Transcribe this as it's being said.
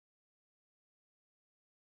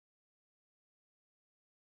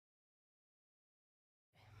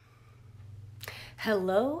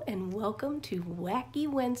Hello and welcome to Wacky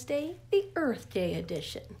Wednesday, the Earth Day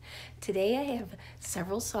edition. Today I have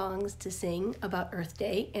several songs to sing about Earth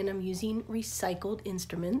Day, and I'm using recycled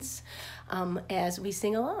instruments as we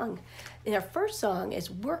sing along. And our first song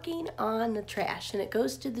is Working on the Trash, and it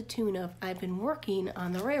goes to the tune of I've been working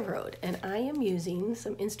on the railroad, and I am using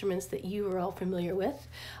some instruments that you are all familiar with,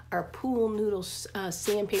 our pool noodle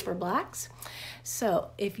sandpaper blocks.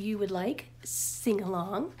 So if you would like, sing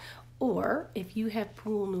along. Or if you have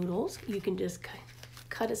pool noodles, you can just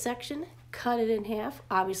cut a section, cut it in half,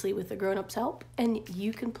 obviously with the grown-ups' help, and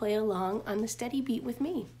you can play along on the steady beat with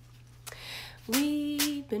me.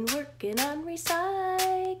 We've been working on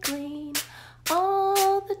recycling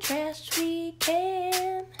all the trash we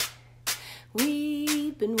can.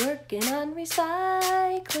 We've been working on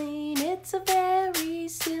recycling, it's a very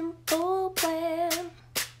simple plan.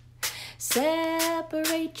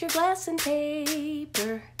 Separate your glass and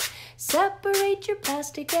paper. Separate your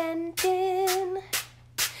plastic and tin.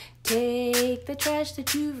 Take the trash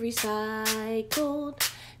that you've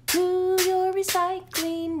recycled to your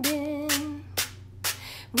recycling bin.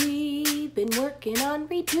 We've been working on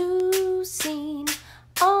reducing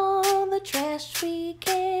all the trash we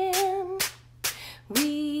can.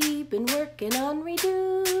 We've been working on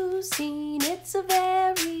reducing, it's a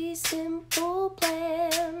very simple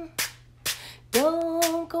plan.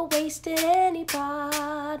 Don't go wasting any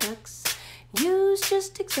products. Use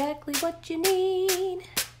just exactly what you need.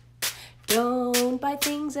 Don't buy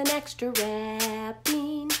things in extra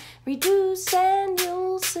wrapping. Reduce and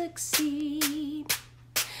you'll succeed.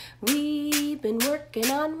 We've been working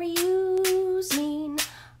on reusing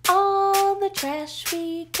all the trash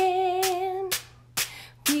we can.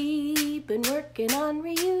 We've been working on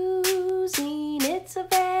reusing. It's a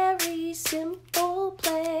very simple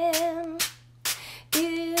plan.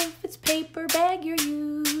 If it's paper bag you're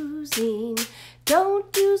using,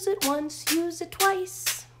 don't use it once, use it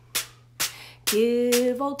twice.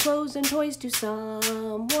 Give old clothes and toys to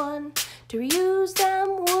someone. To reuse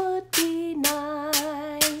them would be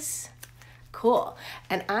nice. Cool.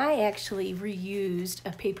 And I actually reused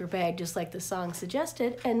a paper bag just like the song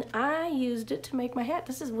suggested, and I used it to make my hat.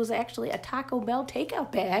 This was actually a Taco Bell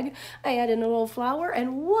takeout bag. I added a little flour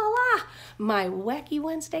and voila, my Wacky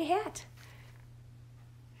Wednesday hat.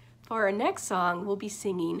 For our next song, we'll be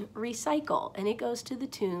singing Recycle, and it goes to the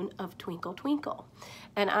tune of Twinkle Twinkle.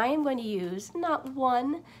 And I am going to use not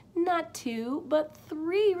one, not two, but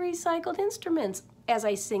 3 recycled instruments as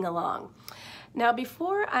I sing along. Now,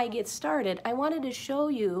 before I get started, I wanted to show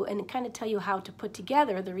you and kind of tell you how to put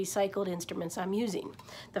together the recycled instruments I'm using.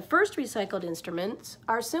 The first recycled instruments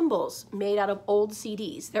are cymbals made out of old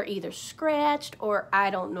CDs. They're either scratched or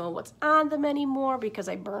I don't know what's on them anymore because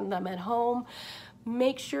I burned them at home.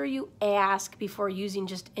 Make sure you ask before using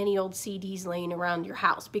just any old CDs laying around your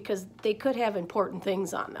house because they could have important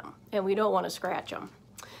things on them and we don't want to scratch them.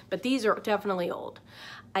 But these are definitely old.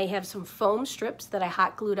 I have some foam strips that I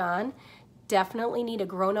hot glued on. Definitely need a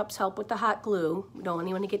grown-up's help with the hot glue. We don't want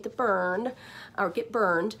anyone to get burned.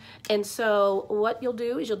 And so what you'll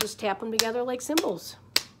do is you'll just tap them together like cymbals.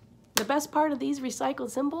 The best part of these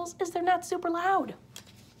recycled cymbals is they're not super loud.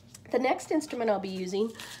 The next instrument I'll be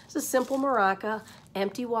using is a simple maraca,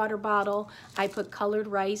 empty water bottle. I put colored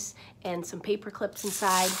rice and some paper clips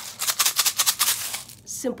inside.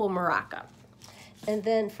 Simple maraca. And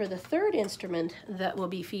then for the third instrument that will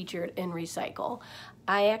be featured in Recycle,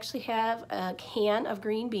 I actually have a can of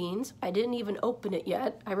green beans. I didn't even open it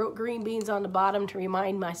yet. I wrote green beans on the bottom to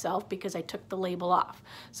remind myself because I took the label off.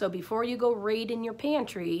 So before you go raid in your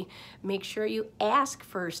pantry, make sure you ask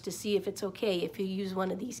first to see if it's okay if you use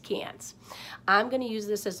one of these cans. I'm going to use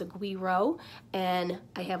this as a guiro, and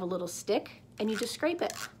I have a little stick, and you just scrape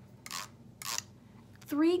it.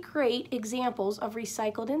 3 great examples of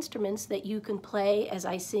recycled instruments that you can play as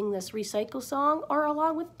I sing this recycle song or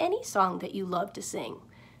along with any song that you love to sing.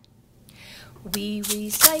 We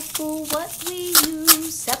recycle what we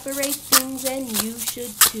use, separate things and you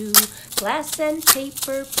should too. Glass and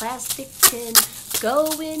paper, plastic, tin,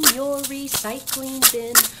 go in your recycling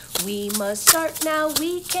bin. We must start now,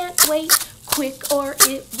 we can't wait, quick or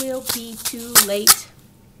it will be too late.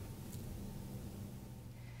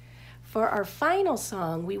 For our final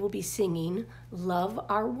song, we will be singing Love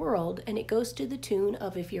Our World, and it goes to the tune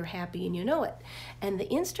of If You're Happy and You Know It. And the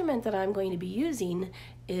instrument that I'm going to be using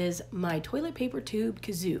is my toilet paper tube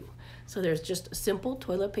kazoo. So there's just a simple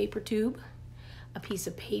toilet paper tube, a piece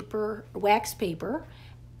of paper, wax paper,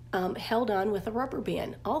 held on with a rubber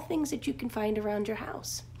band, all things that you can find around your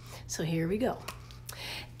house. So here we go.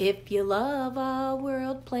 If you love our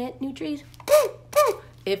world, plant new trees.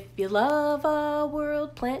 If you love our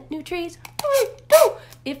world, plant new trees.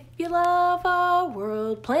 If you love our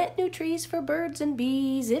world, plant new trees for birds and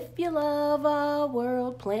bees. If you love our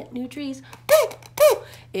world, plant new trees.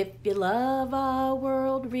 If you love our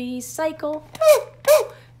world, recycle.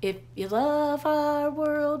 If you love our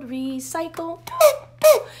world, recycle.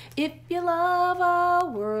 If you love our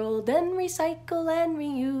world, then recycle and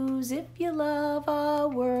reuse. If you love our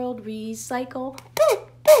world, recycle.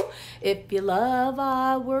 If you love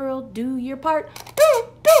our world, do your part.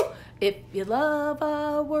 If you love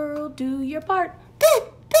our world, do your part.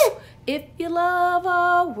 If you love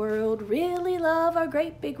our world, really love our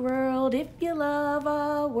great big world. If you love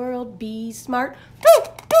our world, be smart.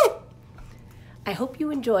 I hope you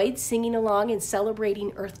enjoyed singing along and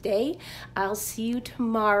celebrating Earth Day. I'll see you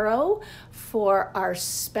tomorrow for our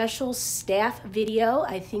special staff video.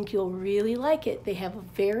 I think you'll really like it. They have a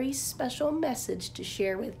very special message to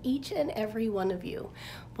share with each and every one of you.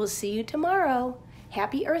 We'll see you tomorrow.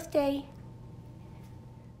 Happy Earth Day.